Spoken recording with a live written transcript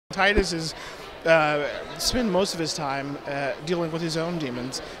Titus is spend most of his time dealing with his own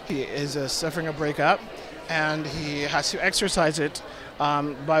demons. He is suffering a breakup, and he has to exercise it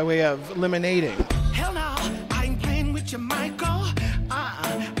by way of eliminating. Hell no, I ain't playing with you, Michael.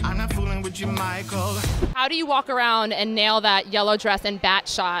 I'm not fooling with you, Michael. How do you walk around and nail that yellow dress and bat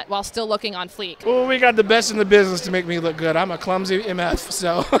shot while still looking on fleek? Well, we got the best in the business to make me look good. I'm a clumsy MF,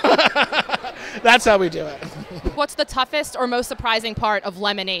 so that's how we do it. What's the toughest or most surprising part of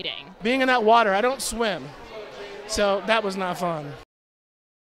lemonading? Being in that water, I don't swim, so that was not fun.